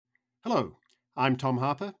Hello, I'm Tom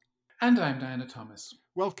Harper. And I'm Diana Thomas.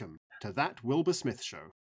 Welcome to That Wilbur Smith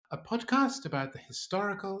Show. A podcast about the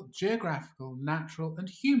historical, geographical, natural, and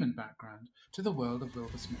human background to the world of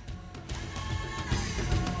Wilbur Smith.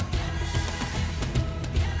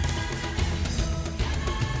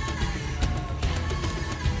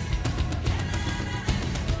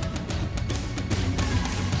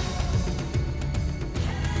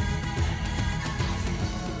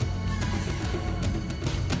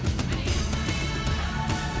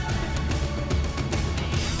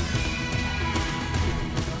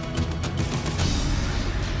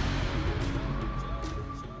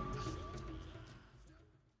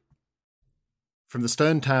 From the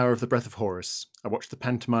stern tower of the Breath of Horus, I watched the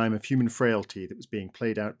pantomime of human frailty that was being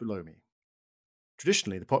played out below me.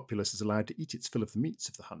 Traditionally, the populace is allowed to eat its fill of the meats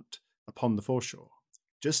of the hunt upon the foreshore,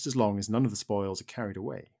 just as long as none of the spoils are carried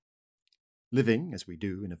away. Living, as we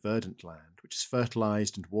do, in a verdant land, which is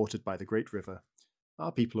fertilized and watered by the great river,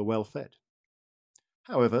 our people are well fed.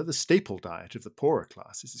 However, the staple diet of the poorer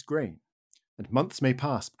classes is grain, and months may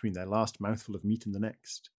pass between their last mouthful of meat and the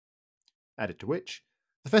next. Added to which,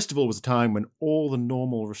 the festival was a time when all the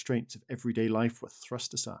normal restraints of everyday life were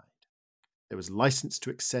thrust aside. There was license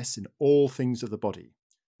to excess in all things of the body,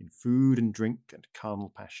 in food and drink and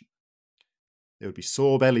carnal passion. There would be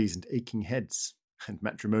sore bellies and aching heads, and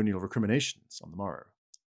matrimonial recriminations on the morrow.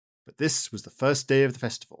 But this was the first day of the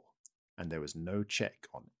festival, and there was no check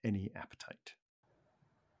on any appetite.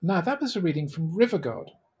 Now, that was a reading from River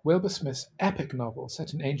God, Wilbur Smith's epic novel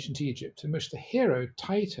set in ancient Egypt, in which the hero,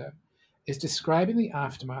 Taita, is describing the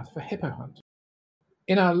aftermath of a hippo hunt.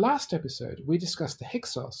 In our last episode, we discussed the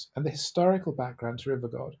Hyksos and the historical background to River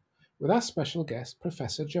God with our special guest,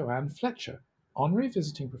 Professor Joann Fletcher, Honorary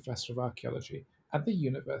Visiting Professor of Archaeology at the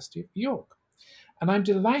University of York. And I'm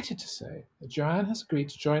delighted to say that Joann has agreed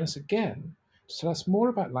to join us again to tell us more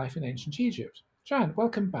about life in ancient Egypt. Joann,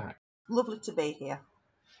 welcome back. Lovely to be here.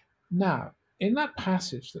 Now, in that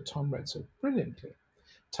passage that Tom read so brilliantly,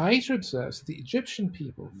 Taita observes that the Egyptian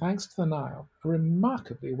people, thanks to the Nile, are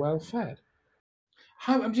remarkably well fed.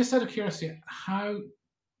 I'm just out of curiosity, how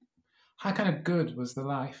kind of good was the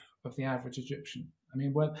life of the average Egyptian?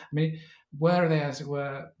 Were they, as it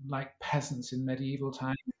were, like peasants in medieval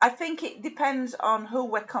times? I think it depends on who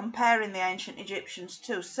we're comparing the ancient Egyptians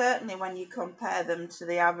to. Certainly, when you compare them to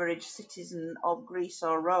the average citizen of Greece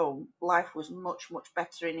or Rome, life was much, much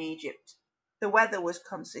better in Egypt. The weather was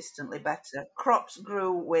consistently better. Crops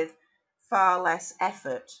grew with far less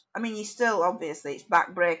effort. I mean, you still, obviously, it's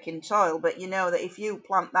back-breaking toil, but you know that if you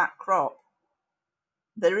plant that crop,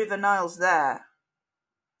 the River Nile's there.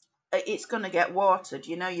 It's going to get watered.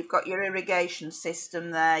 You know, you've got your irrigation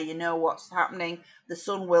system there. You know what's happening. The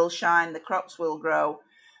sun will shine. The crops will grow.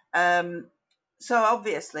 So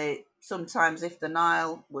obviously, sometimes if the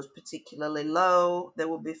Nile was particularly low, there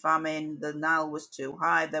would be famine. The Nile was too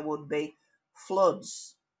high, there would be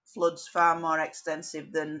floods. Floods far more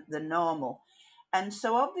extensive than normal. And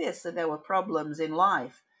so obviously there were problems in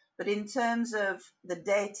life. But in terms of the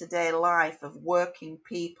day-to-day life of working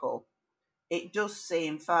people, it does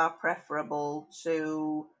seem far preferable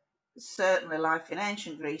to certainly life in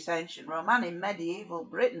ancient Greece, ancient Rome, and in medieval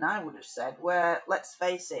Britain, I would have said, where, let's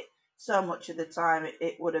face it, so much of the time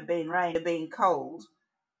it would have been rain, it been cold.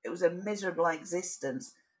 It was a miserable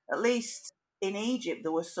existence. At least in Egypt,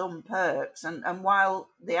 there were some perks, and while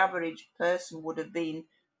the average person would have been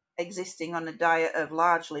existing on a diet of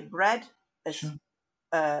largely bread, as Sure.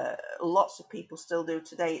 lots of people still do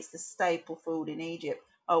today. It's the staple food in Egypt,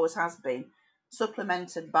 always has been,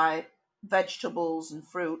 supplemented by vegetables and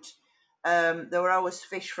fruit. There were always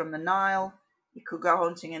fish from the Nile. You could go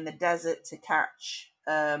hunting in the desert to catch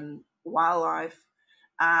wildlife.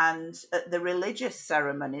 And the religious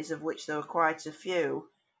ceremonies, of which there were quite a few,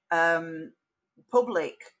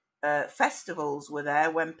 public festivals were there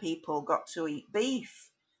when people got to eat beef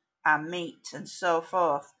and meat and so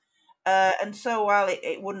forth. And so while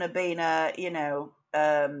it wouldn't have been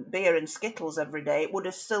beer and Skittles every day, it would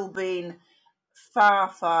have still been far,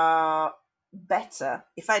 far better.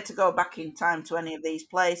 If I had to go back in time to any of these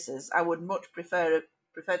places, I would much prefer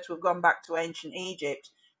to have gone back to ancient Egypt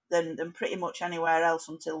than pretty much anywhere else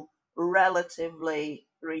until relatively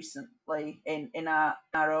recently in our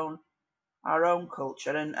own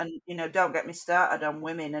culture. And don't get me started on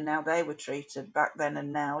women and how they were treated back then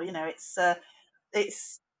and now.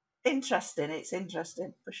 It's interesting. It's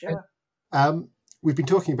interesting for sure. We've been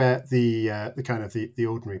talking about the kind of the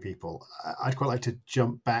ordinary people. I'd quite like to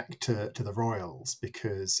jump back to the royals,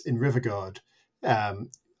 because in River God,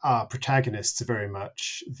 our protagonists are very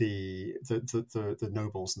much the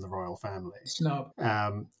nobles and the royal family. Snob.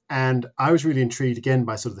 And I was really intrigued again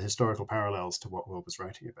by sort of the historical parallels to what Will was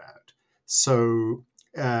writing about. So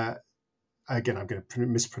again, I'm going to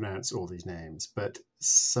mispronounce all these names, but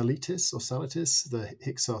Salitis, the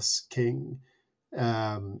Hyksos king,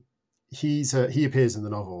 he appears in the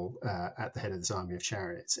novel at the head of this army of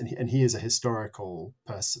chariots, and he is a historical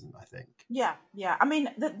person, I think. Yeah. I mean,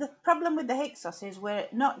 the problem with the Hyksos is we're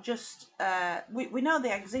not just we know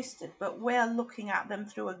they existed, but we're looking at them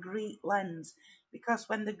through a Greek lens, because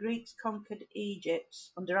when the Greeks conquered Egypt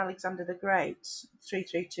under Alexander the Great,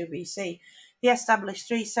 332 BC, he established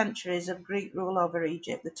 3 centuries of Greek rule over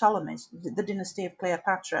Egypt, the Ptolemies, the dynasty of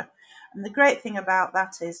Cleopatra. And the great thing about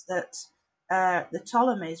that is that the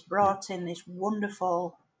Ptolemies brought in this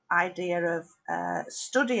wonderful idea of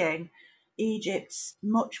studying Egypt's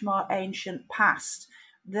much more ancient past.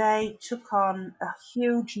 They took on a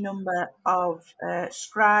huge number of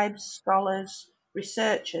scribes, scholars,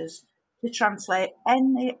 researchers to translate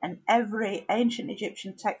any and every ancient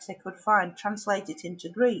Egyptian text they could find, translate it into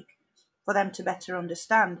Greek for them to better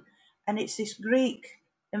understand. And it's this Greek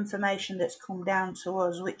information that's come down to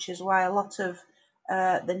us, which is why a lot of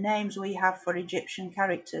the names we have for Egyptian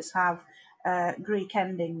characters have Greek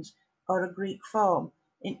endings or a Greek form.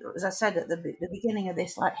 As I said at the beginning of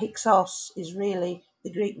this, like Hyksos is really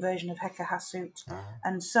the Greek version of Hekahasut,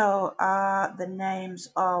 and so are the names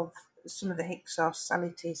of some of the Hyksos,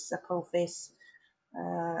 Salitis, Apophis,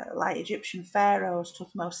 like Egyptian pharaohs,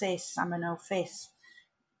 Tutmosis, Amenophis.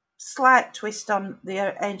 Slight twist on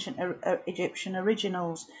the ancient Egyptian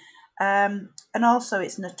originals. And also,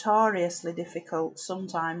 it's notoriously difficult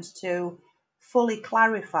sometimes to fully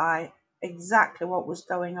clarify exactly what was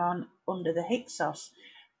going on under the Hyksos,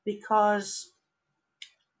 because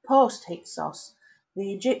post Hyksos,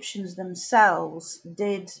 the Egyptians themselves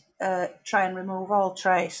did try and remove all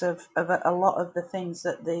trace of a lot of the things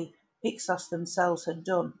that the Hyksos themselves had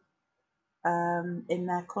done in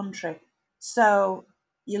their country. So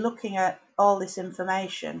you're looking at all this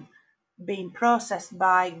information being processed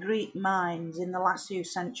by Greek minds in the last few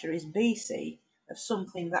centuries BC of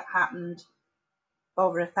something that happened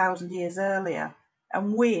over 1,000 years earlier.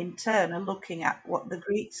 And we in turn are looking at what the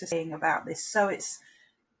Greeks are saying about this. So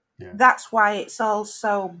that's why it's all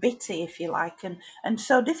so bitty, if you like, and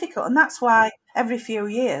so difficult. And that's why every few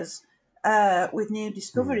years, with new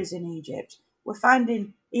discoveries in Egypt, we're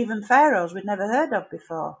finding even pharaohs we'd never heard of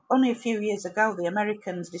before. Only a few years ago, the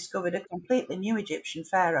Americans discovered a completely new Egyptian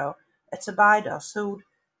pharaoh at Abydos, who'd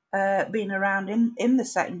been around in the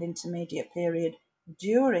Second Intermediate Period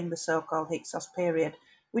during the so-called Hyksos period.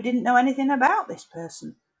 We didn't know anything about this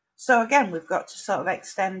person. So again, we've got to sort of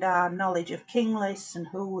extend our knowledge of king lists and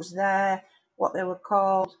who was there, what they were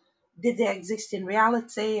called. Did they exist in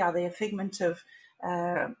reality? Are they a figment of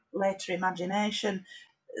later imagination?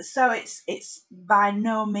 So it's by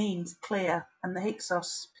no means clear, and the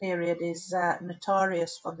Hyksos period is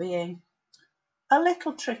notorious for being a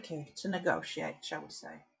little tricky to negotiate, shall we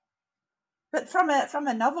say. But from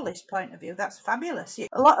a novelist point of view, that's fabulous.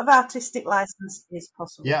 A lot of artistic license is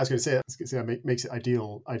possible. Yeah, I was going to say it makes it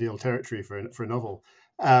ideal territory for a novel.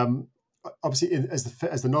 Obviously, as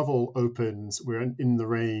the novel opens, we're in the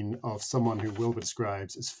reign of someone who Wilbur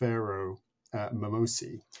describes as Pharaoh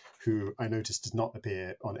Memosi, who I noticed does not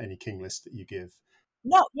appear on any king list that you give.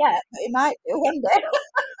 Not yet, but it might do one day.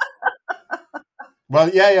 Well,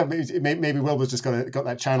 yeah. Maybe Wilbur's just got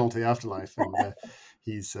that channel to the afterlife, and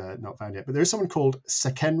he's not found yet. But there is someone called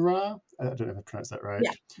Sekenra. I don't know if I pronounced that right.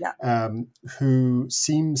 Yeah. Who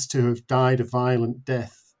seems to have died a violent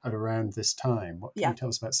death at around this time. What can Yeah. you tell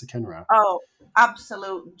us about Sekenra? Oh,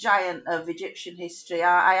 absolute giant of Egyptian history.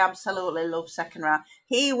 I absolutely love Sekenra.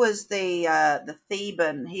 He was the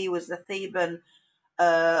Theban. He was the Theban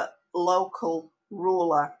local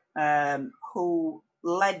ruler who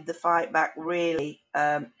led the fight back, really.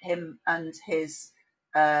 Him and his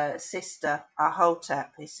sister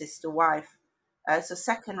Ahotep, his sister wife. So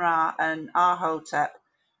Sekenra and Ahotep,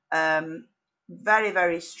 um, very,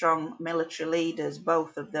 very strong military leaders,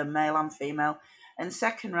 both of them, male and female. And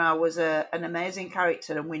Sekenra was an amazing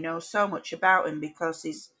character, and we know so much about him because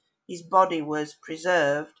his body was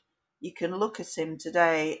preserved. You can look at him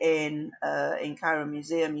today in Cairo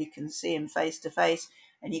Museum. You can see him face to face,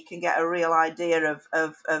 and you can get a real idea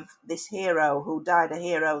of this hero who died a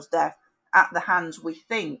hero's death at the hands, we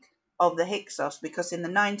think, of the Hyksos, because in the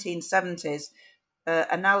 1970s,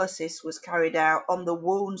 analysis was carried out on the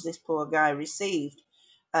wounds this poor guy received,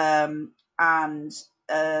 and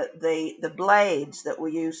the blades that were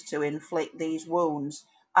used to inflict these wounds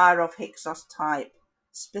are of Hyksos type.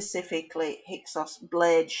 specifically Hyksos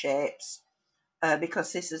blade shapes,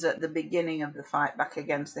 because this is at the beginning of the fight back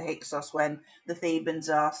against the Hyksos, when the Thebans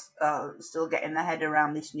are still getting their head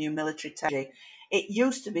around this new military technology. It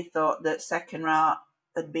used to be thought that Seqenra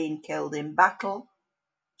had been killed in battle,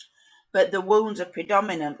 but the wounds are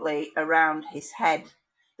predominantly around his head.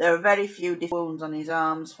 There are very few wounds on his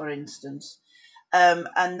arms, for instance.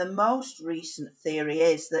 And the most recent theory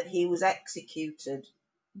is that he was executed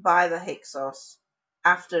by the Hyksos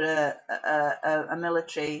after a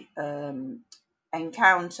military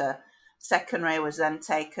encounter. Seqenra was then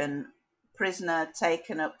taken prisoner,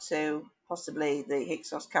 taken up to possibly the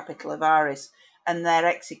Hyksos capital of Aris, and they're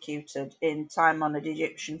executed in time-honoured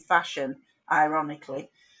Egyptian fashion, ironically,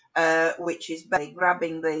 which is basically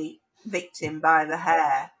grabbing the victim by the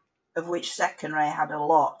hair, of which Seqenra had a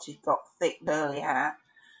lot. He'd got thick, curly hair.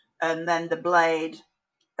 And then the blade,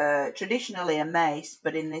 traditionally a mace,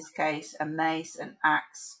 but in this case, a mace, an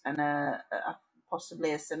axe, and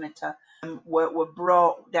possibly a scimitar, were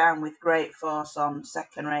brought down with great force on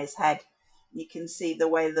Seqenra's head. You can see the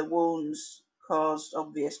way the wounds caused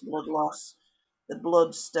obvious blood loss. The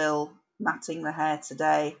blood still matting the hair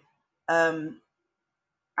today. And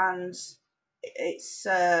it's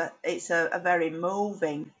a very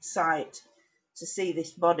moving sight to see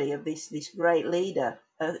this body of this great leader,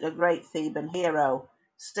 a great Theban hero,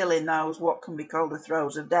 still in those what can be called the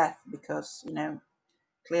throes of death, because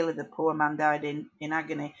clearly the poor man died in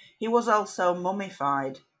agony. He was also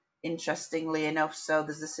mummified, interestingly enough, so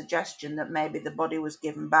there's a suggestion that maybe the body was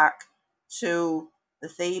given back to the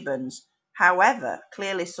Thebans. However,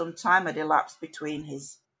 clearly some time had elapsed between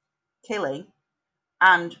his killing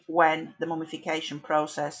and when the mummification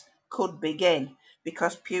process could begin,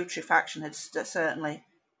 because putrefaction had certainly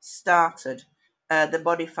started. The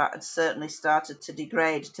body fat had certainly started to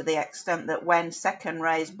degrade, to the extent that when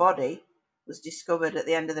Seqenra's body was discovered at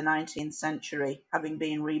the end of the 19th century, having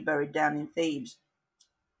been reburied down in Thebes,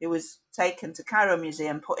 it was taken to Cairo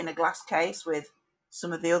Museum, put in a glass case with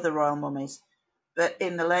some of the other royal mummies. But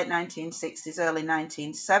in the late 1960s, early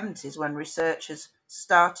 1970s, when researchers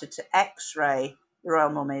started to X-ray the royal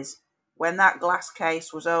mummies, when that glass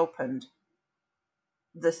case was opened,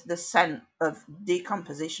 the scent of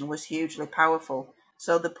decomposition was hugely powerful.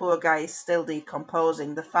 So the poor guy is still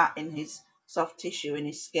decomposing. The fat in his soft tissue, in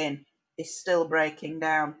his skin, is still breaking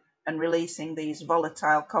down and releasing these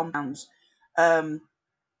volatile compounds.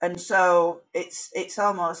 And so it's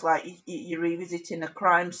almost like you're revisiting a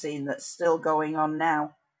crime scene that's still going on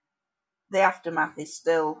now. The aftermath is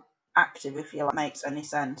still active, if you like, makes any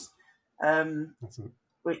sense,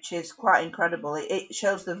 which is quite incredible. It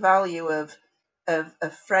shows the value of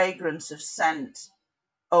fragrance, of scent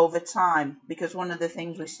over time, because one of the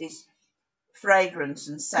things which is fragrance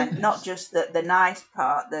and scent, not just the nice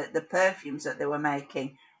part, the perfumes that they were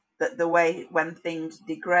making, but the way when things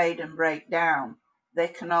degrade and break down, they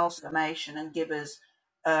can also information and give us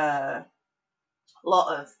a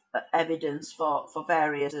lot of evidence for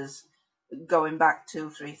various going back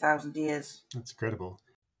 2,000-3,000 years. That's incredible.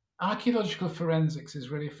 Archaeological forensics is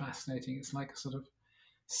really fascinating. It's like a sort of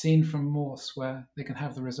scene from Morse where they can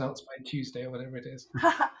have the results by Tuesday or whatever it is.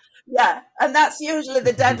 Yeah, and that's usually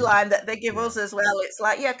the deadline that they give us as well. It's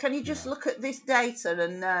like, can you just look at this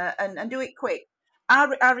data and do it quick?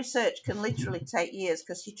 Our research can literally take years,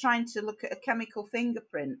 because you're trying to look at a chemical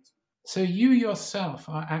fingerprint. So you yourself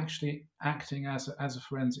are actually acting as a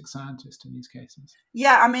forensic scientist in these cases?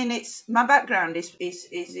 Yeah, I mean, it's my background is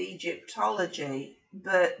Egyptology,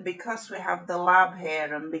 but because we have the lab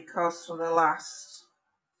here, and because for the last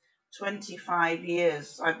 25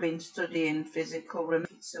 years I've been studying physical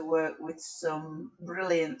remains to work with some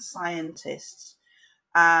brilliant scientists.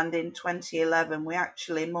 And in 2011, we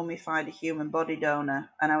actually mummified a human body donor,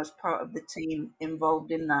 and I was part of the team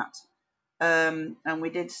involved in that. And we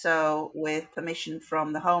did so with permission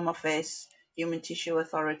from the Home Office, Human Tissue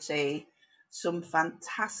Authority, some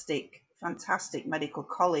fantastic, fantastic medical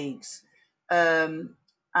colleagues. And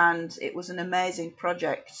it was an amazing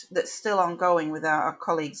project that's still ongoing with our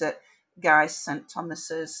colleagues at Guy's, St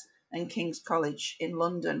Thomas's, and King's College in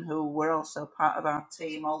London, who were also part of our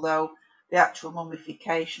team, although the actual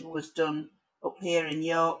mummification was done up here in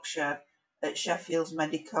Yorkshire at Sheffield's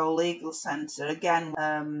Medico Legal Centre, again,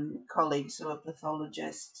 colleagues who are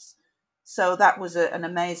pathologists. So that was an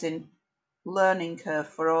amazing learning curve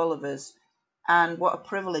for all of us. And what a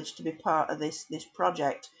privilege to be part of this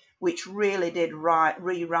project, which really did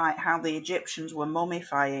rewrite how the Egyptians were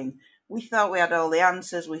mummifying. We thought we had all the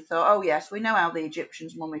answers. We thought, oh yes, we know how the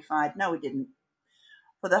Egyptians mummified. No, we didn't.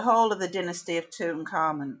 For the whole of the dynasty of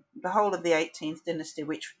Tutankhamun, the whole of the 18th dynasty,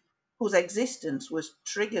 which whose existence was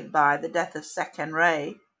triggered by the death of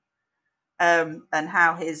Seqenenre, and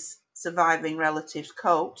how his surviving relatives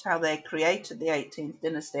coped, how they created the 18th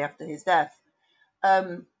dynasty after his death.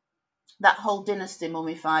 That whole dynasty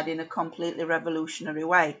mummified in a completely revolutionary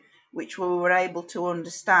way, which we were able to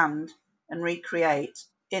understand and recreate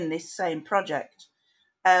in this same project.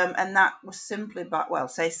 And that was simply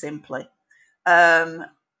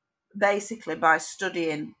basically by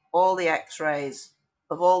studying all the x-rays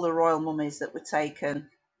of all the royal mummies that were taken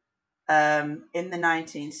in the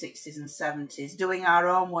 1960s and 70s, doing our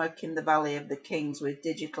own work in the Valley of the Kings with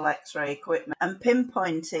digital x-ray equipment and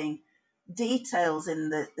pinpointing details in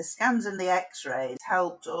the scans and the x-rays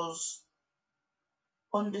helped us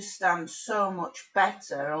understand so much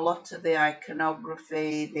better a lot of the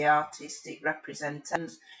iconography, the artistic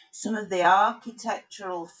representations, some of the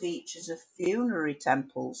architectural features of funerary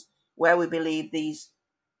temples where we believe these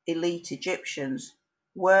elite Egyptians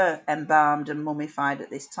were embalmed and mummified at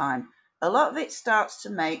this time. A lot of it starts to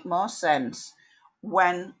make more sense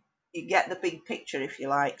when you get the big picture, if you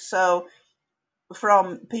like. So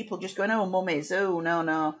from people just going, oh, mummies, oh,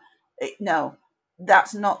 no. No,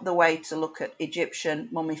 that's not the way to look at Egyptian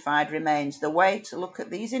mummified remains. The way to look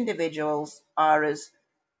at these individuals are as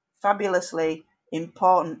fabulously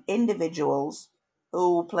important individuals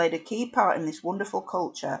who played a key part in this wonderful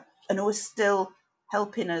culture and who are still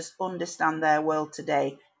helping us understand their world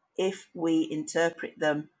today if we interpret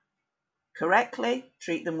them correctly,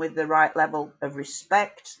 treat them with the right level of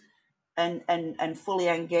respect, and fully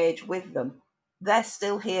engage with them. They're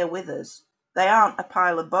still here with us. They aren't a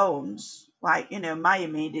pile of bones like, my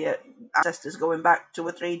immediate ancestors going back 2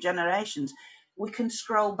 or 3 generations. We can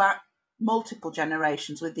scroll back multiple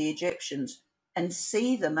generations with the Egyptians and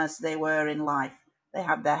see them as they were in life. They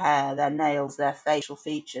had their hair, their nails, their facial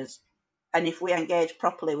features. And if we engage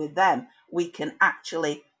properly with them, we can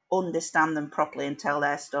actually understand them properly and tell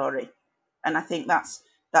their story. And I think that's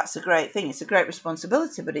a great thing. It's a great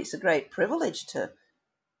responsibility, but it's a great privilege to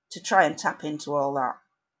try and tap into all that.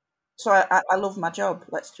 So I love my job.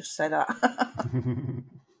 Let's just say that.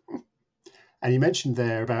 And you mentioned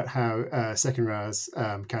there about how Seqenenre's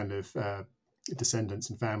kind of descendants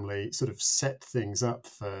and family sort of set things up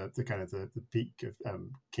for the kind of the peak of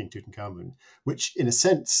King Tutankhamun, which in a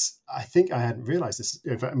sense, I think I hadn't realized this.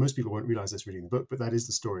 In fact, most people won't realize this reading the book, but that is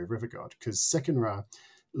the story of River God, because Seqenenre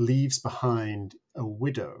leaves behind a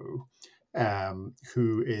widow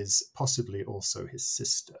who is possibly also his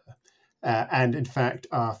sister. And in fact,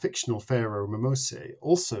 our fictional pharaoh Mimose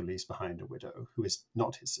also leaves behind a widow who is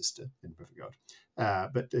not his sister in River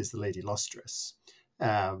God, but is the Lady Lustrous.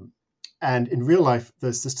 And in real life,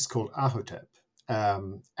 the sister's called Ahotep.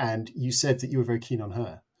 And you said that you were very keen on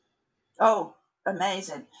her. Oh,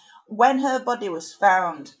 amazing. When her body was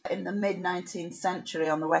found in the mid-19th century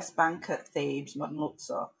on the West Bank at Thebes, modern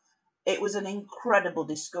Luxor, it was an incredible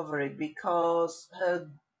discovery because her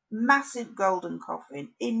massive golden coffin,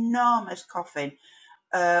 enormous coffin,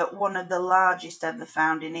 one of the largest ever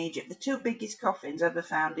found in Egypt. The 2 biggest coffins ever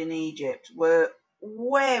found in Egypt were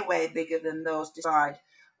way, way bigger than those described.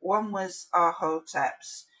 One was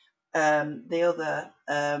Ahotep's, the other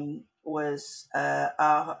was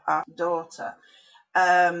our daughter.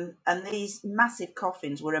 And these massive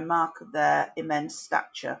coffins were a mark of their immense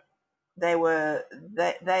stature. They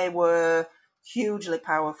were hugely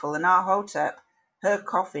powerful, and Ahotep, her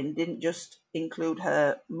coffin didn't just include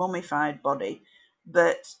her mummified body,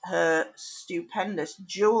 but her stupendous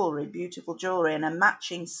jewelry, beautiful jewelry, and a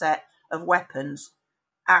matching set of weapons,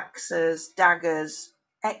 axes, daggers,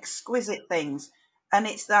 exquisite things. And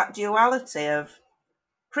it's that duality of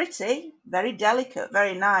pretty, very delicate,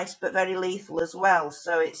 very nice, but very lethal as well.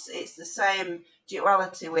 So it's the same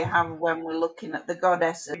duality we have when we're looking at the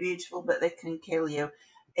goddess. They're beautiful, but they can kill you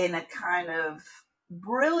in a kind of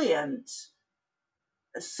brilliant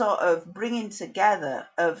sort of bringing together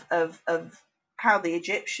of how the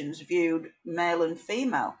Egyptians viewed male and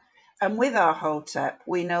female. And with our Hotep,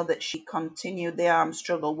 we know that she continued the armed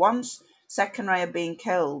struggle. Once Seqenenre had been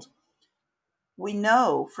killed, we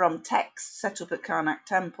know from texts set up at Karnak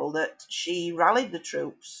Temple that she rallied the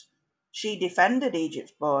troops. She defended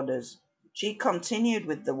Egypt's borders. She continued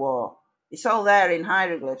with the war. It's all there in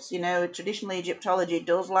hieroglyphs. Traditional Egyptology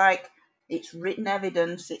does like its written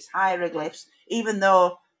evidence, its hieroglyphs, even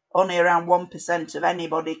though only around 1% of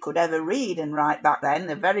anybody could ever read and write back then,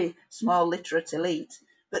 the very small literate elite.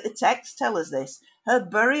 But the texts tell us this. Her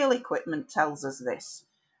burial equipment tells us this.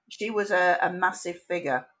 She was a massive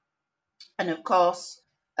figure. And of course,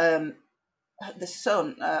 the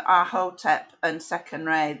son, Ahotep and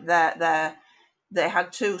Seqenenre, they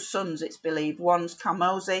had 2 sons, it's believed. One's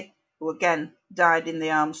Kamosi, who again died in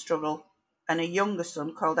the armed struggle, and a younger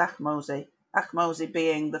son called Ahmosi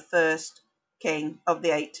being the first king of the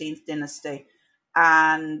 18th dynasty.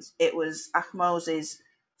 And it was Ahmosi's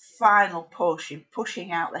final push in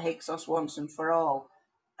pushing out the Hyksos once and for all,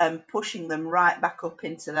 and pushing them right back up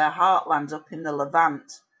into their heartlands up in the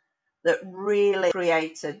Levant, that really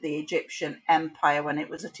created the Egyptian empire when it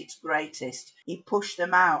was at its greatest. He pushed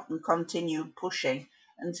them out and continued pushing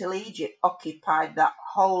until Egypt occupied that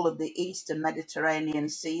whole of the eastern Mediterranean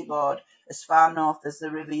seaboard as far north as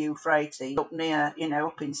the River Euphrates, up near,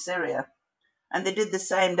 up in Syria. And they did the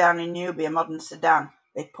same down in Nubia, modern Sudan.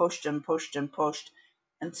 They pushed and pushed and pushed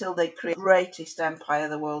until they created the greatest empire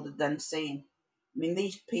the world had then seen. I mean,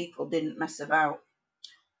 these people didn't mess about.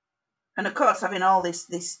 And of course, having all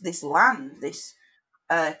this land, this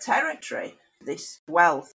territory, this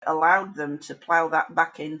wealth, allowed them to plough that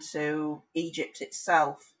back into Egypt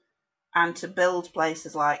itself and to build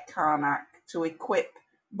places like Karnak, to equip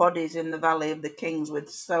bodies in the Valley of the Kings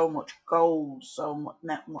with so much gold, so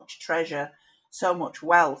much treasure, so much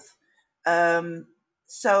wealth.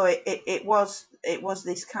 So it was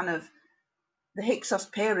this kind of the Hyksos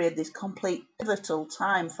period, this complete pivotal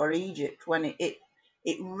time for Egypt when it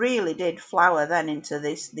really did flower then into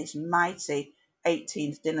this mighty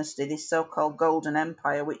 18th dynasty, this so-called Golden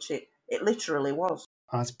Empire, which it literally was.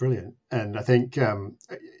 Oh, that's brilliant. And I think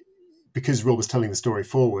because Rob was telling the story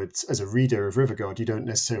forwards, as a reader of River God, you don't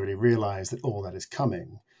necessarily realize that all that is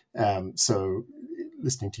coming. So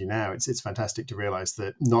listening to you now, it's fantastic to realize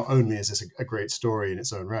that not only is this a great story in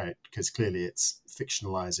its own right, because clearly it's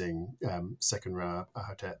fictionalizing Second Ra,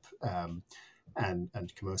 Ahotep, and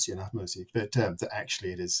Kamosi and Ahmosi, but that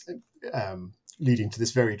actually it is leading to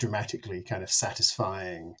this very dramatically kind of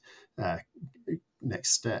satisfying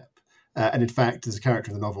next step. And in fact, there's a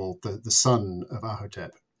character in the novel, the son of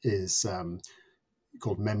Ahotep is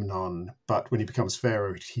called Memnon, but when he becomes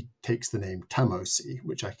pharaoh, he takes the name Tamosi,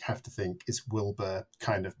 which I have to think is Wilbur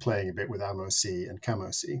kind of playing a bit with Amosi and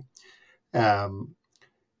Kamosi.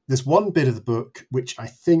 There's one bit of the book which I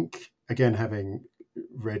think, again, having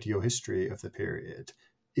read your history of the period,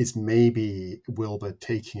 is maybe Wilbur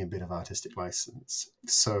taking a bit of artistic license.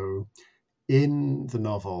 So in the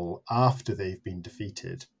novel, after they've been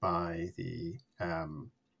defeated by the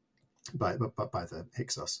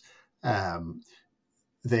Hyksos,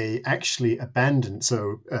 they actually abandon.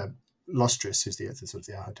 So Lostris, who's the sort of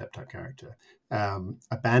the Ahotep type character,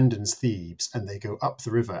 abandons Thebes, and they go up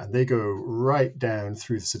the river, and they go right down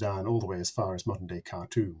through the Sudan all the way as far as modern day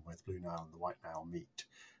Khartoum, where the Blue Nile and the White Nile meet,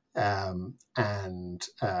 and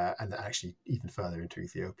actually even further into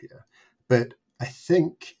Ethiopia. But I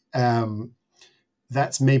think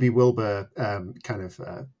that's maybe Wilbur kind of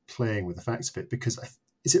playing with the facts a bit, because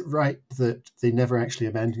is it right that they never actually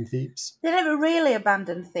abandoned Thebes? They never really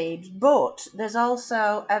abandoned Thebes, but there's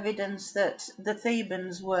also evidence that the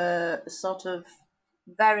Thebans were sort of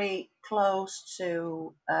very close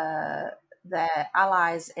to their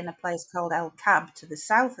allies in a place called El Kab to the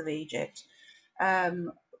south of Egypt,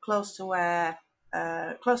 close to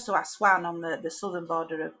Aswan on the southern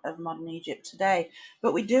border of modern Egypt today.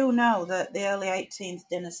 But we do know that the early 18th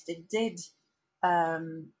dynasty did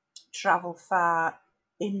travel far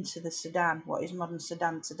into the Sudan, what is modern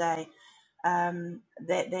Sudan today.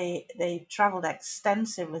 They travelled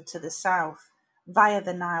extensively to the south via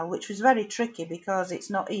the Nile, which was very tricky because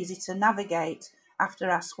it's not easy to navigate after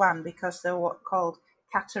Aswan, because they're what called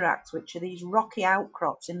cataracts, which are these rocky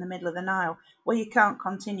outcrops in the middle of the Nile where you can't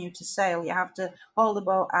continue to sail. You have to haul the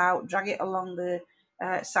boat out, drag it along the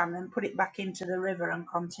sand, and put it back into the river and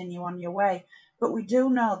continue on your way. But we do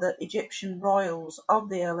know that Egyptian royals of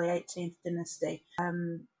the early 18th dynasty,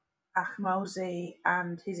 Ahmosi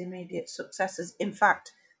and his immediate successors, in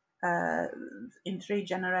fact, in 3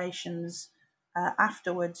 generations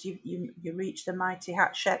afterwards, you reach the mighty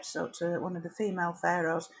Hatshepsut, one of the female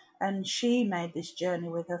pharaohs, and she made this journey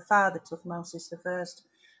with her father, Tutmosis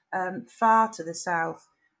I, far to the south,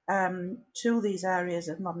 to these areas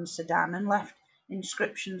of modern Sudan, and left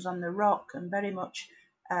inscriptions on the rock, and very much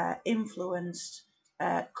influenced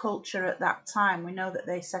culture at that time. We know that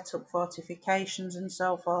they set up fortifications and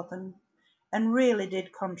so forth, and really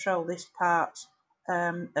did control this part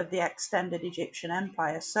of the extended Egyptian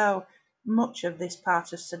empire. So much of this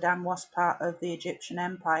part of Sudan was part of the Egyptian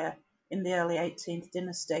empire in the early 18th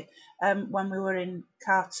dynasty. When we were in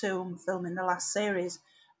Khartoum filming the last series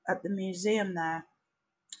at the museum there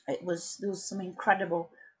was some incredible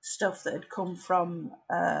stuff that had come from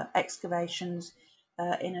excavations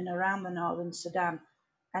in and around the northern Sudan,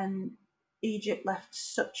 and Egypt left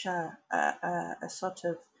such a sort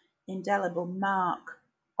of indelible mark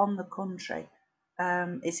on the country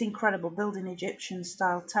It's incredible building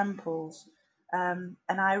Egyptian-style temples. And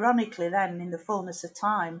ironically, then, in the fullness of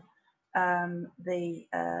time, the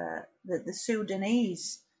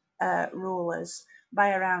Sudanese rulers,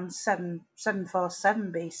 by around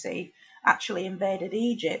 747 BC, actually invaded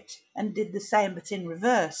Egypt and did the same, but in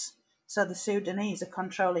reverse. So the Sudanese are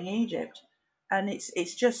controlling Egypt, and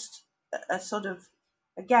it's just a sort of,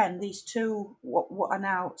 again, these two what are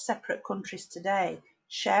now separate countries today,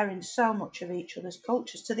 sharing so much of each other's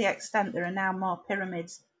cultures, to the extent there are now more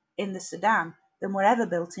pyramids in the Sudan than were ever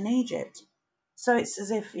built in Egypt. So it's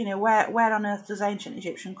as if, where on earth does ancient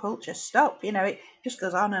Egyptian culture stop? It just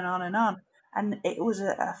goes on and on and on. And it was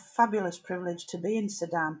a fabulous privilege to be in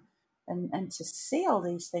Sudan and to see all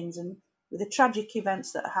these things. And with the tragic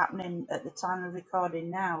events that are happening at the time of recording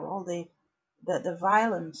now, all the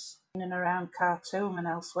violence in and around Khartoum and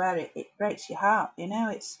elsewhere, it breaks your heart.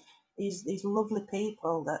 It's these lovely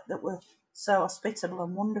people that were so hospitable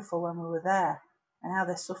and wonderful when we were there, and how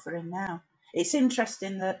they're suffering now. It's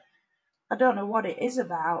interesting that I don't know what it is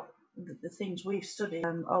about the things we've studied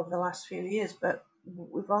over the last few years, but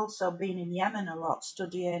we've also been in Yemen a lot,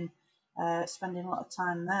 studying, spending a lot of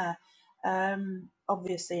time there.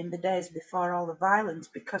 Obviously, in the days before all the violence,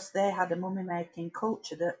 because they had a mummy making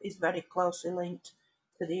culture that is very closely linked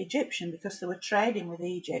to the Egyptian, because they were trading with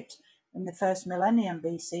Egypt in the first millennium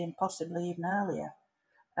BC and possibly even earlier.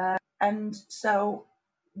 And so,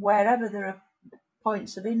 wherever there are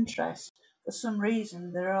points of interest, for some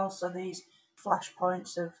reason, there are also these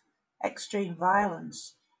flashpoints of extreme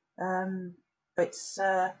violence. But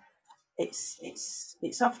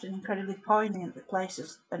it's often incredibly poignant, the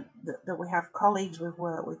places that we have colleagues we've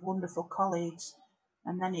worked with, wonderful colleagues,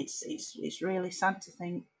 and then it's really sad to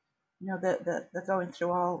think, that they're going through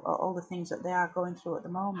all the things that they are going through at the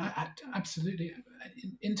moment. Absolutely.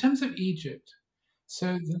 In terms of Egypt,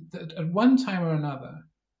 so at one time or another,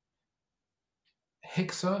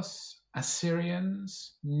 Hyksos,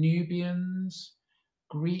 Assyrians, Nubians,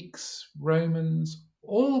 Greeks, Romans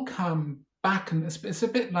all come back, and it's a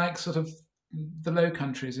bit like sort of the Low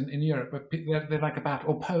Countries in Europe, where they're like about,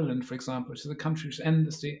 or Poland, for example, which is a country which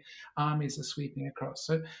endlessly armies are sweeping across.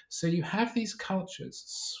 So you have these cultures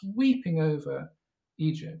sweeping over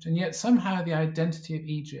Egypt, and yet somehow the identity of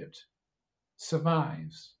Egypt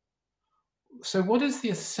survives. So, what is the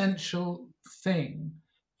essential thing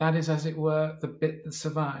that is, as it were, the bit that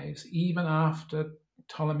survives even after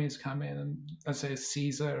Ptolemy's come in and, let's say,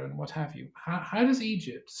 Caesar and what have you? How does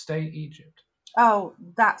Egypt stay Egypt? Oh,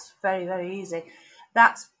 that's very, very easy.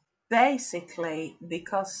 That's basically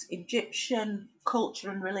because Egyptian culture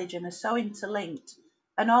and religion are so interlinked,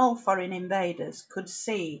 and all foreign invaders could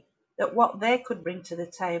see that what they could bring to the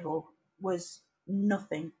table was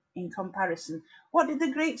nothing in comparison. What did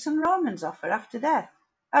the Greeks and Romans offer after death?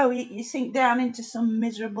 Oh, you sink down into some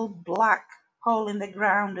miserable black hole in the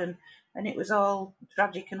ground, and it was all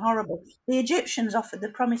tragic and horrible. The Egyptians offered the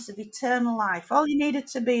promise of eternal life. All you needed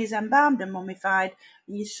to be is embalmed and mummified,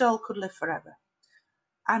 and your soul could live forever.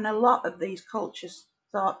 And a lot of these cultures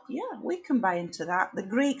thought, yeah, we can buy into that. The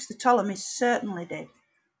Greeks, the Ptolemies certainly did.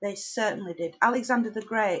 They certainly did. Alexander the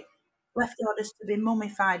Great left orders to be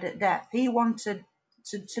mummified at death. He wanted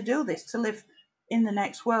to do this, to live in the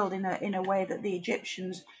next world in a way that the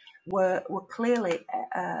Egyptians were clearly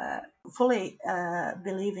fully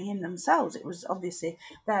believing in themselves. It was obviously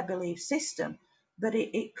their belief system, but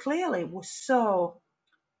it clearly was so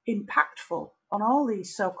impactful on all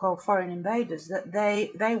these so-called foreign invaders that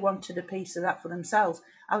they wanted a piece of that for themselves.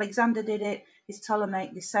 Alexander did it. His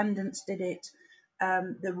Ptolemaic descendants did it.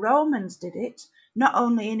 The Romans did it, not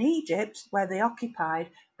only in Egypt where they occupied,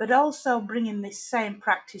 but also bringing this same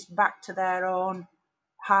practice back to their own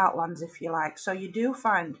heartlands, if you like. So you do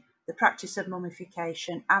find the practice of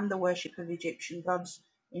mummification and the worship of Egyptian gods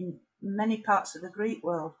in many parts of the Greek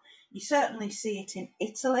world. You certainly see it in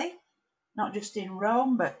Italy, not just in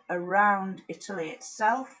Rome, but around Italy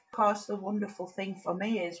itself. Of course, the wonderful thing for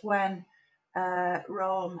me is when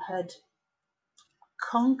Rome had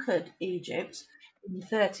conquered Egypt in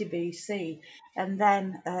 30 BC and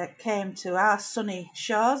then came to our sunny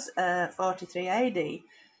shores, 43 AD.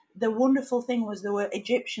 The wonderful thing was there were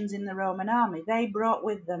Egyptians in the Roman army. They brought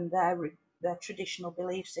with them their traditional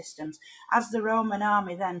belief systems. As the Roman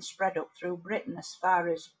army then spread up through Britain as far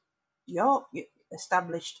as York,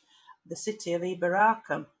 established the city of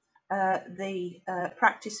Iberacum, the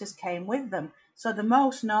practices came with them. So the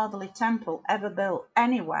most northerly temple ever built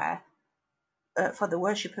anywhere for the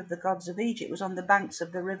worship of the gods of Egypt was on the banks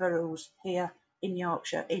of the River Ouse here in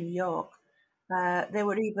Yorkshire, in York. They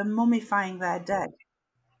were even mummifying their dead.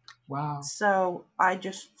 Wow. So I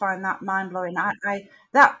just find that mind blowing.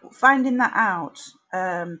 That finding that out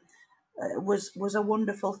was a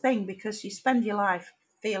wonderful thing, because you spend your life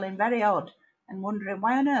feeling very odd and wondering,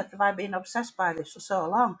 why on earth have I been obsessed by this for so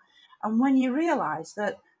long? And when you realise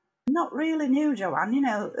that not really new, Joanne,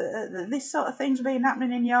 this sort of thing's been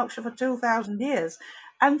happening in Yorkshire for 2,000 years.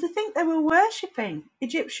 And to think they were worshipping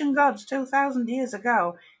Egyptian gods 2,000 years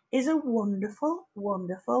ago is a wonderful,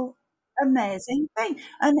 wonderful, amazing thing.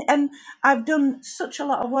 And I've done such a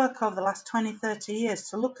lot of work over the last 20, 30 years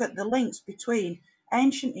to look at the links between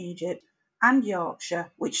ancient Egypt and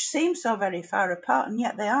Yorkshire, which seem so very far apart, and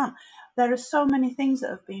yet they aren't. There are so many things that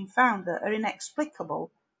have been found that are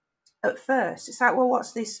inexplicable at first. It's like, well,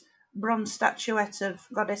 what's this bronze statuette of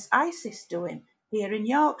goddess Isis doing here in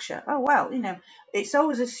Yorkshire? Oh, well, it's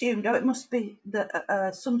always assumed, it must be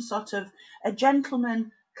some sort of a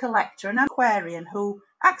gentleman collector, an antiquarian who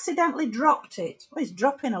accidentally dropped it. Well, he's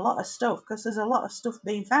dropping a lot of stuff because there's a lot of stuff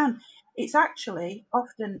being found. It's actually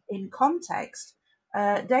often in context,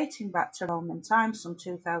 dating back to Roman times, some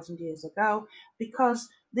 2,000 years ago, because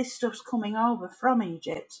this stuff's coming over from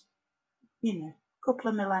Egypt, a couple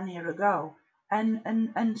of millennia ago,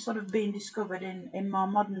 and sort of being discovered in more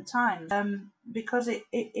modern times, because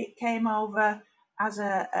it came over as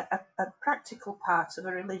a practical part of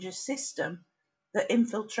a religious system that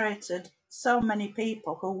infiltrated so many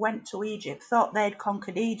people who went to Egypt, thought they'd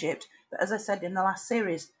conquered Egypt, but as I said in the last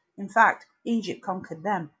series, in fact, Egypt conquered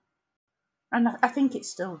them. And I think it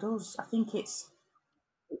still does. I think it's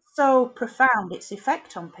so profound, its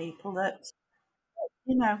effect on people, that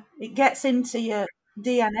it gets into your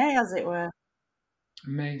DNA, as it were.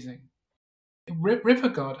 Amazing. River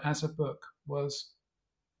God as a book was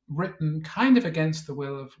written kind of against the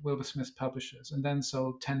will of Wilbur Smith Publishers, and then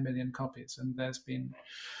sold 10 million copies. And there's been,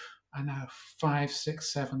 I know, 5,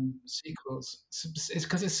 6, 7 sequels. It's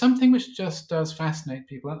because it's something which just does fascinate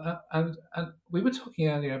people. And we were talking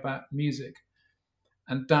earlier about music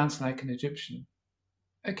and dance like an Egyptian.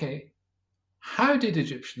 Okay, how did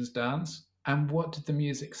Egyptians dance, and what did the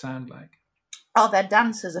music sound like? Oh, their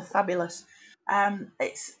dancers are fabulous.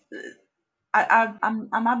 It's I'm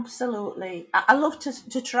absolutely. I love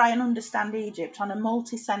to try and understand Egypt on a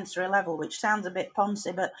multi-sensory level, which sounds a bit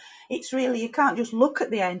poncy, but it's really, you can't just look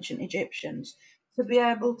at the ancient Egyptians to be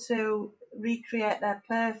able to recreate their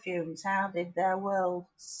perfumes. How did their world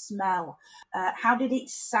smell? How did it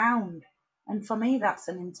sound? And for me, that's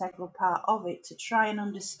an integral part of it, to try and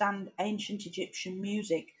understand ancient Egyptian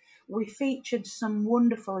music. We featured some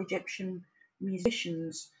wonderful Egyptian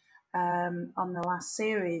musicians on the last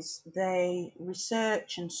series. They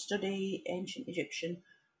research and study ancient Egyptian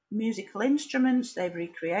musical instruments, they've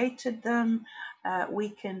recreated them. We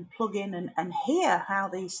can plug in and hear how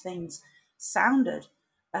these things sounded.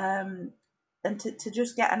 Um, and to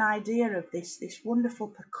just get an idea of this wonderful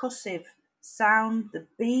percussive sound, the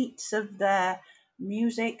beats of their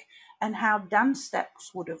music, and how dance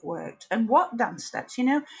steps would have worked. And what dance steps,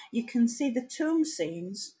 you can see the tomb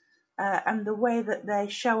scenes, and the way that they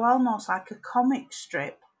show almost like a comic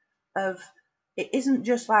strip of, it isn't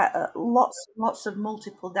just like lots of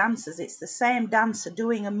multiple dancers. It's the same dancer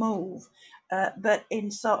doing a move, but in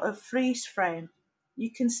sort of freeze frame. You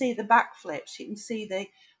can see the backflips. You can see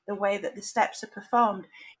the way that the steps are performed.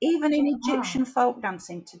 Even in Egyptian Wow. folk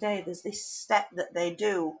dancing today, there's this step that they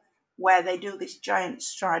do where they do this giant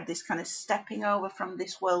stride, this kind of stepping over from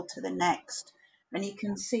this world to the next. And you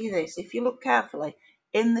can see this if you look carefully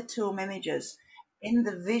in the tomb images, in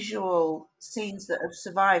the visual scenes that have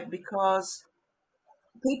survived, because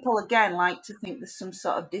people again like to think there's some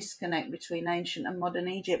sort of disconnect between ancient and modern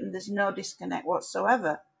Egypt, and there's no disconnect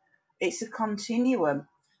whatsoever. It's a continuum.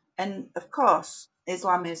 And of course,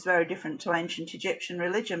 Islam is very different to ancient Egyptian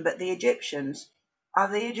religion, but the Egyptians are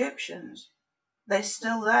the Egyptians. They're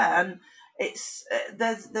still there, and it's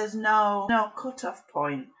there's no cut-off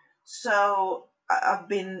point. So I've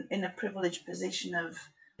been in a privileged position of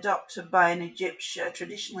adopted by an Egyptian, a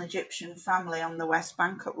traditional Egyptian family on the West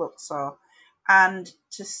Bank at Luxor, and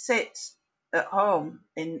to sit at home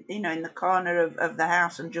in the corner of the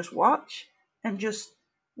house and just watch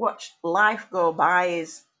life go by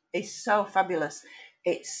is so fabulous.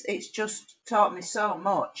 It's just taught me so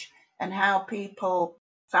much, and how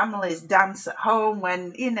families dance at home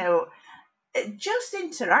when just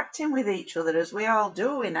interacting with each other as we all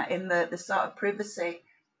do in the sort of privacy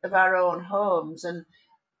of our own homes. And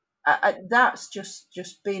that's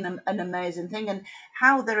just been an amazing thing. And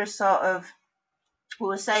how there are sort of, we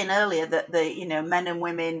were saying earlier that the men and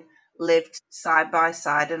women lived side by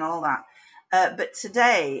side and all that. But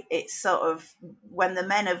today, it's sort of when the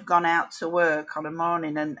men have gone out to work on a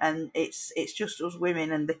morning, and it's just us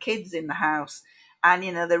women and the kids in the house, and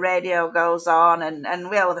the radio goes on, and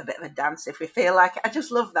we all have a bit of a dance if we feel like it. I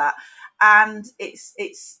just love that, and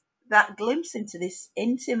it's that glimpse into this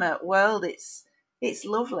intimate world. It's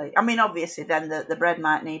lovely. I mean, obviously, then the bread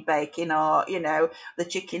might need baking, or the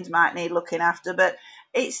chickens might need looking after, but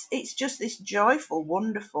it's just this joyful,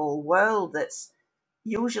 wonderful world that's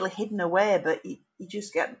usually hidden away, but you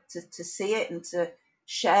just get to see it and to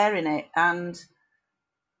share in it, and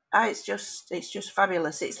it's just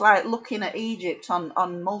fabulous. It's like looking at Egypt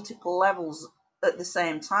on multiple levels at the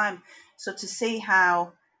same time. So to see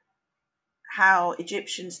how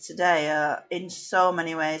Egyptians today are in so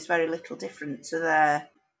many ways very little different to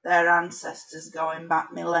their ancestors going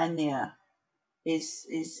back millennia is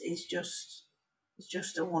just it's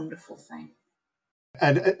just a wonderful thing.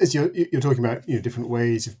 And as you're talking about, different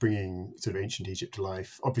ways of bringing sort of ancient Egypt to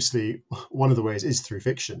life. Obviously, one of the ways is through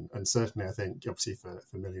fiction, and certainly, I think, obviously, for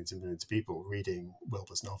millions and millions of people, reading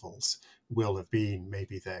Wilbur's novels will have been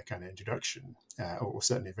maybe their kind of introduction, or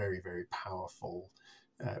certainly a very, very powerful,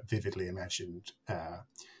 vividly imagined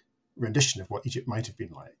rendition of what Egypt might have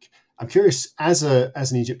been like. I'm curious, as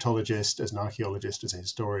an Egyptologist, as an archaeologist, as a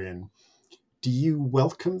historian, do you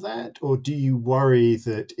welcome that, or do you worry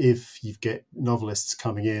that if you get novelists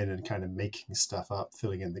coming in and kind of making stuff up,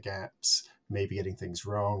 filling in the gaps, maybe getting things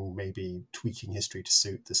wrong, maybe tweaking history to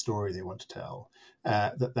suit the story they want to tell,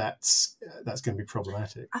 that's going to be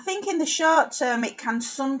problematic? I think in the short term it can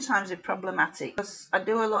sometimes be problematic, because I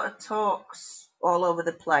do a lot of talks all over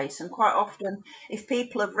the place, and quite often if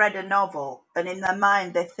people have read a novel and in their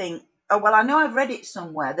mind they think, oh well, I know I've read it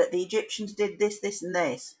somewhere that the Egyptians did this, this and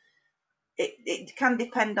this. It can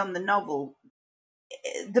depend on the novel.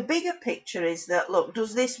 The bigger picture is that, look,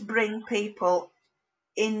 does this bring people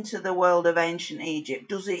into the world of ancient Egypt?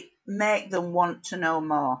 Does it make them want to know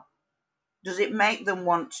more? Does it make them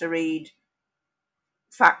want to read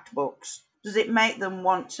fact books? Does it make them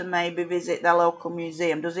want to maybe visit their local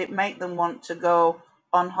museum? Does it make them want to go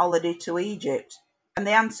on holiday to Egypt? And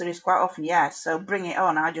the answer is quite often yes. So bring it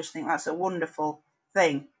on. I just think that's a wonderful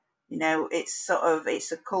thing.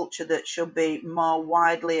 It's a culture that should be more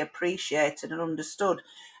widely appreciated and understood.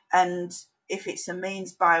 And if it's a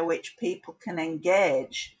means by which people can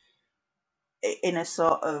engage in a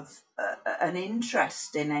sort of an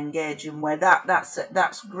interest in engaging where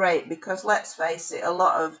that's great, because let's face it, a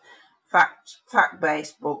lot of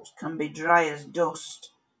fact-based books can be dry as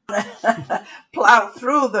dust. Plow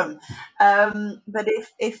through them, but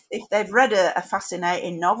if they've read a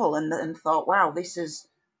fascinating novel and thought, wow, this is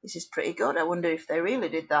pretty good, I wonder if they really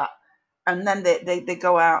did that, and then they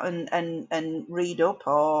go out and read up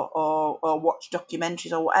or watch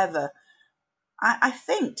documentaries or whatever. I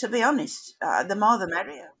think, to be honest, the more the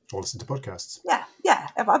merrier. Or listen to podcasts. Yeah,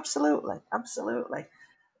 absolutely, absolutely.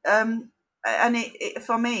 And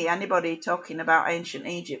for me, anybody talking about ancient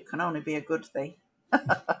Egypt can only be a good thing.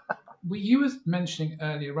 You were mentioning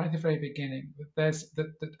earlier, right at the very beginning, that there's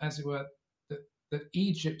that as it were, that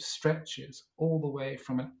Egypt stretches all the way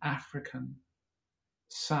from an African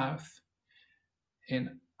south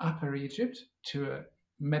in Upper Egypt to a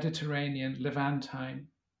Mediterranean Levantine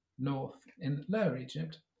north in Lower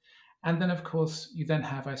Egypt. And then, of course, you then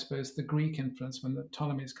have, I suppose, the Greek influence when the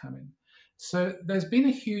Ptolemies come in. So there's been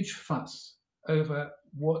a huge fuss over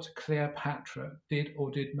what Cleopatra did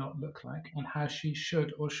or did not look like and how she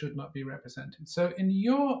should or should not be represented. So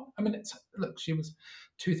look, she was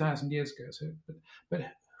 2,000 years ago. So, but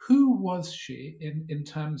who was she in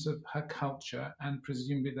terms of her culture and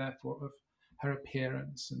presumably therefore of her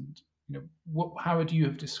appearance? And how would you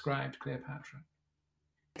have described Cleopatra?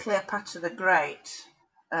 Cleopatra the Great.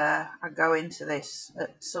 I go into this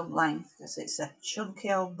at some length because it's a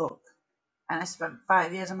chunky old book, and I spent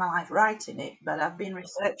 5 years of my life writing it, but I've been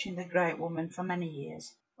researching the great woman for many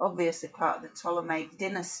years. Obviously, part of the Ptolemaic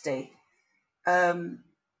dynasty,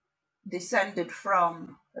 descended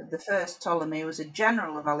from the first Ptolemy, who was a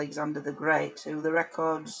general of Alexander the Great, who the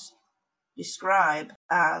records describe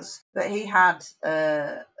as, but he had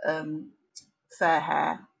fair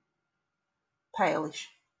hair, palish,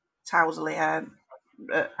 tously hair,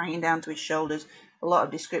 hanging down to his shoulders. A lot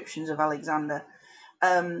of descriptions of Alexander.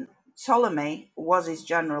 Ptolemy was his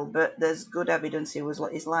general, but there's good evidence he was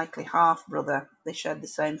his likely half brother. They shared the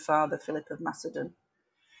same father, Philip of Macedon.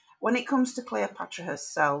 When it comes to Cleopatra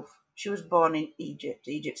herself, she was born in Egypt.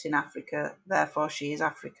 Egypt's in Africa, therefore she is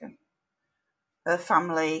African. Her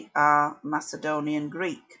family are Macedonian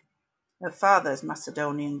Greek. Her father's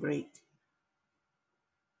Macedonian Greek.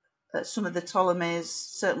 Some of the Ptolemies,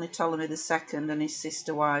 certainly Ptolemy II and his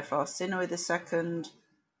sister wife Arsinoe II,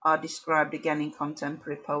 are described again in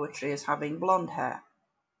contemporary poetry as having blonde hair.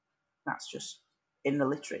 That's just in the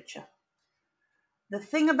literature. The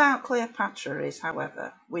thing about Cleopatra is,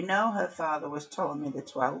 however, we know her father was Ptolemy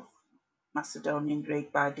XII, Macedonian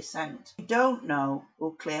Greek by descent. We don't know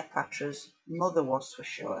who Cleopatra's mother was for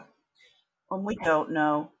sure, and we don't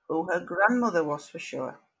know who her grandmother was for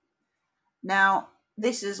sure. Now,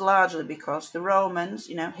 this is largely because the Romans,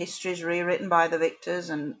 history is rewritten by the victors,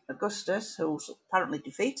 and Augustus, who apparently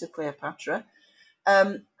defeated Cleopatra,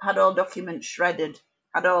 had all documents shredded,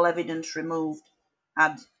 had all evidence removed,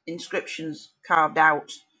 had inscriptions carved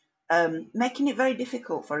out, making it very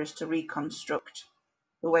difficult for us to reconstruct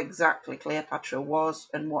who exactly Cleopatra was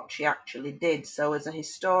and what she actually did. So as a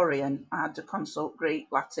historian, I had to consult Greek,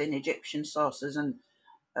 Latin, Egyptian sources and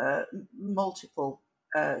multiple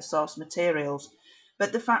source materials.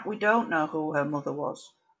 But the fact we don't know who her mother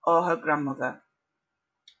was or her grandmother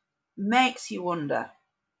makes you wonder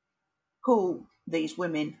who these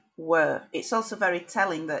women were. It's also very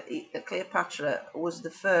telling that Cleopatra was the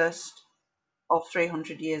first of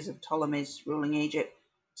 300 years of Ptolemy's ruling Egypt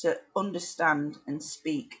to understand and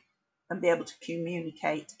speak and be able to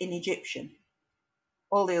communicate in Egyptian.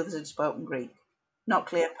 All the others had spoken Greek, not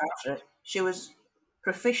Cleopatra. She was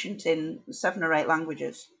proficient in 7 or 8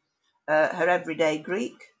 languages. Her everyday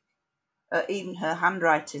Greek, even her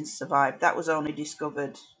handwriting survived. That was only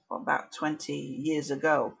discovered about 20 years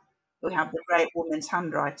ago. We have the great woman's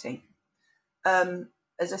handwriting.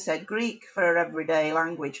 As I said, Greek for her everyday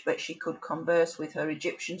language, but she could converse with her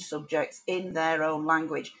Egyptian subjects in their own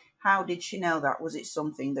language. How did she know that? Was it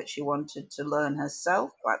something that she wanted to learn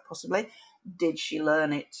herself? Quite possibly. Did she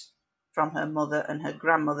learn it from her mother and her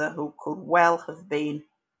grandmother, who could well have been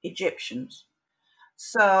Egyptians?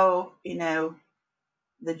 So,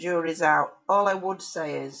 the jury's out. All I would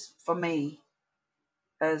say is, for me,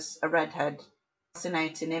 as a redhead,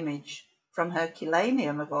 fascinating image from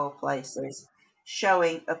Herculaneum, of all places,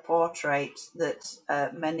 showing a portrait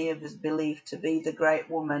that many of us believe to be the great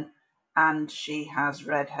woman, and she has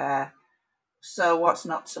red hair. So what's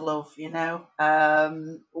not to love,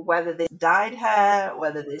 whether this dyed hair,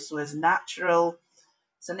 whether this was natural.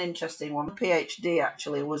 It's an interesting one. PhD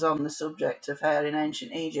actually was on the subject of hair in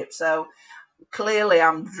ancient Egypt. So clearly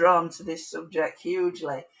I'm drawn to this subject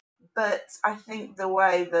hugely. But I think the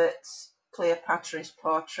way that Cleopatra is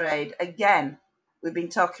portrayed, again, we've been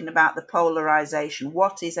talking about the polarization.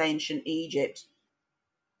 What is ancient Egypt?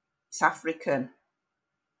 It's African,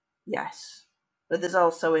 yes. But there's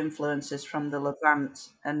also influences from the Levant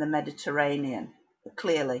and the Mediterranean,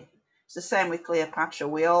 clearly. It's the same with Cleopatra.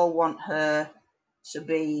 We all want her to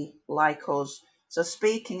be like us. So,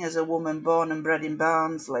 speaking as a woman born and bred in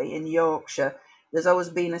Barnsley in Yorkshire, there's always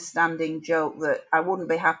been a standing joke that I wouldn't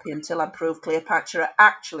be happy until I proved Cleopatra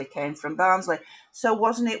actually came from Barnsley. So,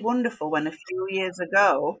 wasn't it wonderful when a few years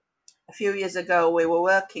ago, we were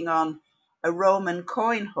working on a Roman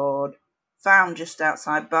coin hoard found just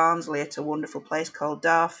outside Barnsley at a wonderful place called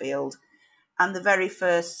Darfield. And the very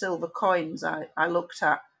first silver coins I looked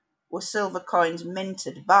at were silver coins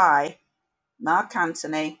minted by Mark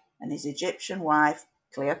Antony and his Egyptian wife,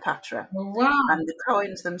 Cleopatra. Oh, wow. And the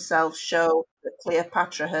coins themselves show that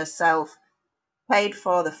Cleopatra herself paid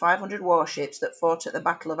for the 500 warships that fought at the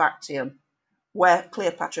Battle of Actium, where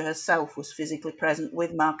Cleopatra herself was physically present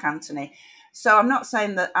with Mark Antony. So I'm not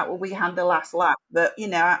saying that we had the last laugh, but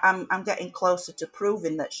I'm getting closer to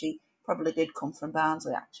proving that she probably did come from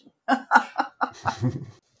Barnsley, actually.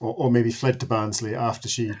 or maybe fled to Barnsley after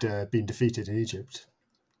she'd been defeated in Egypt,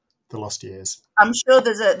 the lost years. I'm sure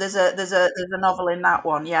there's a novel in that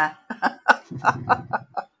one, yeah.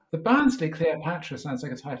 The Barnsley Cleopatra sounds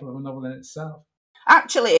like a title of a novel in itself.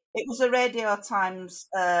 Actually, it was a Radio Times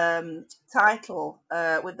title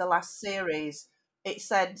with the last series. It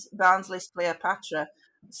said Barnsley's Cleopatra,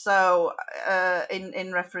 so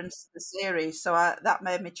in reference to the series. So that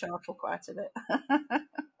made me chortle quite a bit.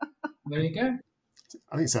 There you go.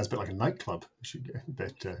 I think it sounds a bit like a nightclub.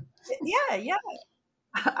 Yeah,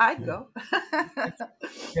 I'd go.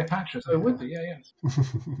 Cleopatra, so it would be, yes.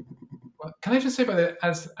 Well, can I just say, by the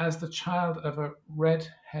as the child of a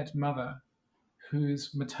redhead mother,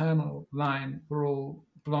 whose maternal line were all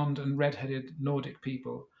blonde and redheaded Nordic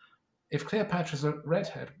people, if Cleopatra's a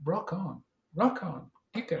redhead, rock on,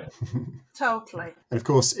 you go. Totally. And of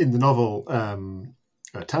course, in the novel,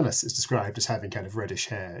 Tanis is described as having kind of reddish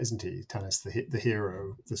hair, isn't he? Tanis, the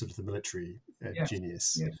hero, the sort of the military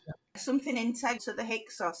genius. Yes. Something integral to the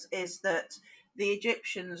Hyksos is that the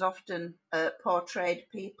Egyptians often portrayed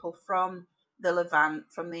people from the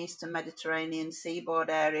Levant, from the Eastern Mediterranean seaboard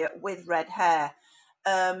area, with red hair.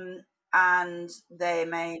 And they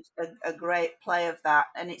made a great play of that.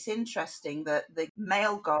 And it's interesting that the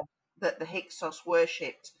male god that the Hyksos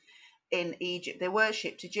worshipped in Egypt, they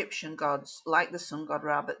worshipped Egyptian gods like the sun god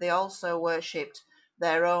Ra, but they also worshipped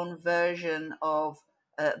their own version of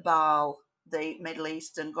Baal, the Middle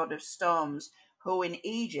Eastern god of storms, who in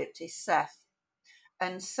Egypt is Seth.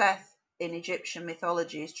 And Seth in Egyptian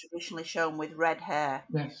mythology is traditionally shown with red hair.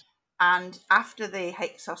 Yes. And after the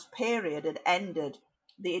Hyksos period had ended,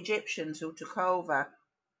 the Egyptians who took over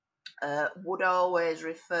would always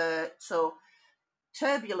refer to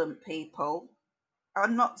turbulent people.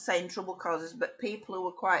 I'm not saying trouble causers, but people who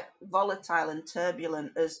were quite volatile and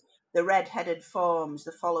turbulent as the red-headed forms,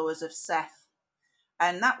 the followers of Seth.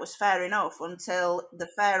 And that was fair enough until the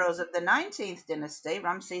pharaohs of the 19th dynasty,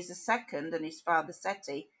 Ramses II and his father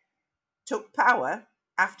Seti, took power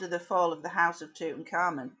after the fall of the house of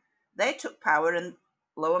Tutankhamun. They took power, and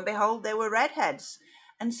lo and behold, they were redheads.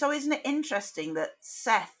 And so, isn't it interesting that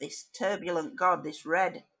Seth, this turbulent god, this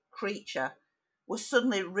red creature, was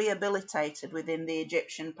suddenly rehabilitated within the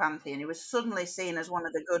Egyptian pantheon? He was suddenly seen as one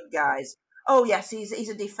of the good guys. Oh, yes, he's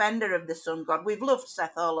a defender of the sun god. We've loved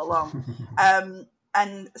Seth all along.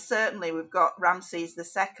 And certainly, we've got Ramses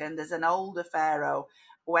II as an older pharaoh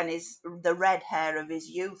when the red hair of his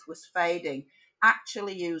youth was fading,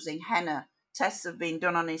 actually using henna. Tests have been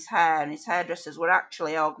done on his hair, and his hairdressers were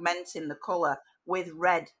actually augmenting the colour with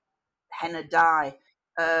red henna dye,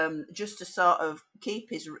 just to sort of keep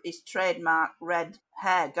his trademark red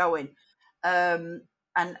hair going. And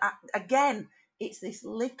again, it's this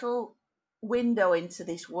little window into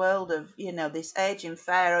this world of this aging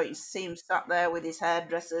pharaoh. You see him sat there with his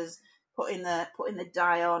hairdressers, putting the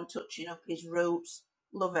dye on, touching up his roots.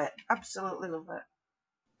 Love it, absolutely love it.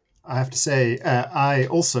 I have to say, I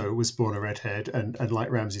also was born a redhead, and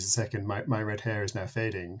like Ramses II, my red hair is now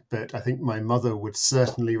fading. But I think my mother would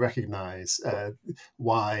certainly recognise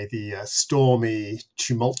why the stormy,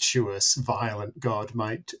 tumultuous, violent god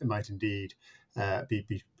might indeed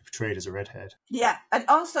be portrayed as a redhead. Yeah, and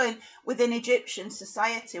also within Egyptian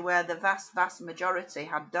society, where the vast majority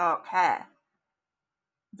had dark hair,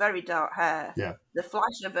 very dark hair, Yeah. the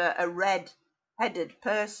flash of a red-headed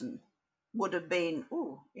person would have been,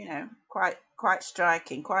 quite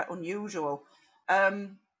striking, quite unusual.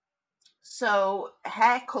 So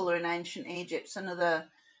hair colour in ancient Egypt's another.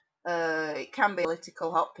 It can be a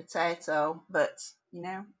political hot potato, but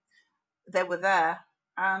they were there,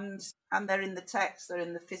 and they're in the text. They're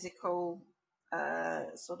in the physical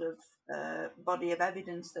sort of body of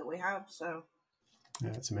evidence that we have. So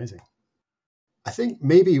Yeah, it's amazing. I think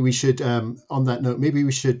maybe we should, on that note, maybe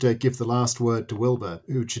we should give the last word to Wilbur,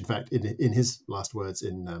 which, in fact, in his last words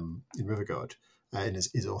in River God, in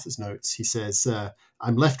his author's notes, he says,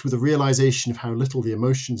 "I'm left with a realization of how little the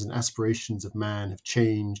emotions and aspirations of man have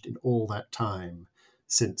changed in all that time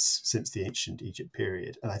since the ancient Egypt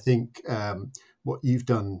period." And I think what you've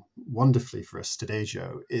done wonderfully for us today,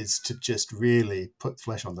 Joe, is to just really put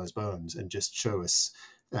flesh on those bones and just show us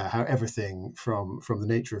how everything from the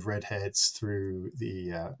nature of redheads through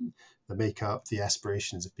the makeup, the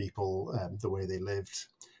aspirations of people, the way they lived.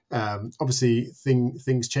 Obviously,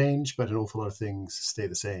 things change, but an awful lot of things stay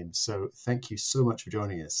the same. So thank you so much for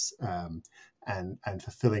joining us and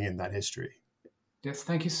for filling in that history. Yes,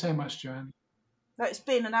 thank you so much, Joann. it's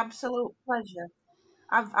been an absolute pleasure.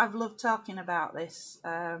 I've loved talking about this.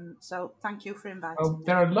 So thank you for inviting me.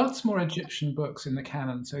 There are lots more Egyptian books in the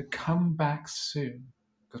canon, so come back soon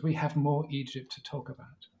because we have more Egypt to talk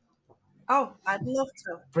about. Oh, I'd love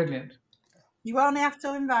to. Brilliant. You only have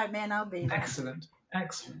to invite me, and I'll be there. Excellent.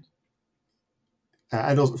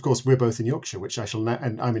 And also, of course, we're both in Yorkshire, which I shall now,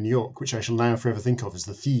 and I'm in York, which I shall now forever think of as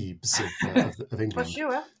the Thebes of England. For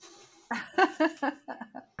sure.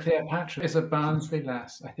 Cleopatra is a Barnsley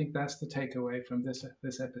lass. I think that's the takeaway from this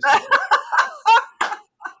episode.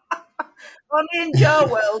 Only in Joe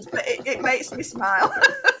world, but it makes me smile.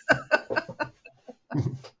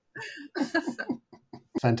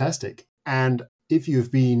 Fantastic. And if you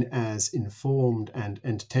have been as informed and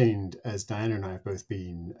entertained as Diana and I have both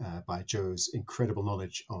been by Joe's incredible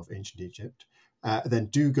knowledge of ancient Egypt, then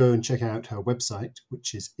do go and check out her website,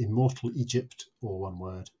 which is immortalegypt, all one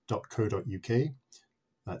word, .co.uk.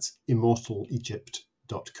 That's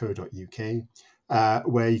immortalegypt.co.uk,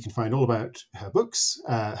 where you can find all about her books,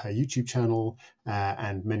 her YouTube channel,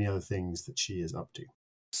 and many other things that she is up to.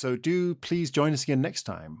 So do please join us again next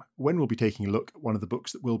time, when we'll be taking a look at one of the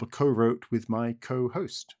books that Wilbur co-wrote with my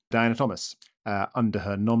co-host, Diana Thomas, under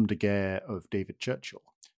her nom de guerre of David Churchill,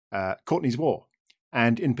 Courtney's War,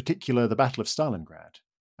 and in particular the Battle of Stalingrad.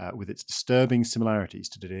 with its disturbing similarities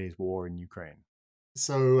to today's war in Ukraine.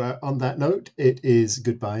 So on that note, it is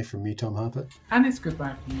goodbye from me, Tom Harper. And it's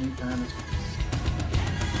goodbye from me, Bernard.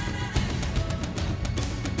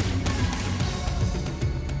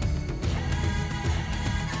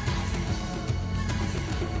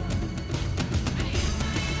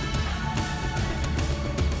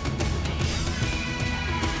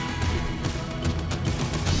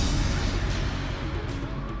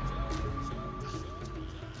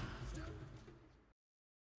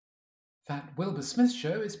 That Wilbur Smith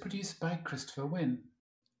Show is produced by Christopher Wynne.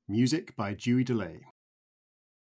 Music by Dewey DeLay.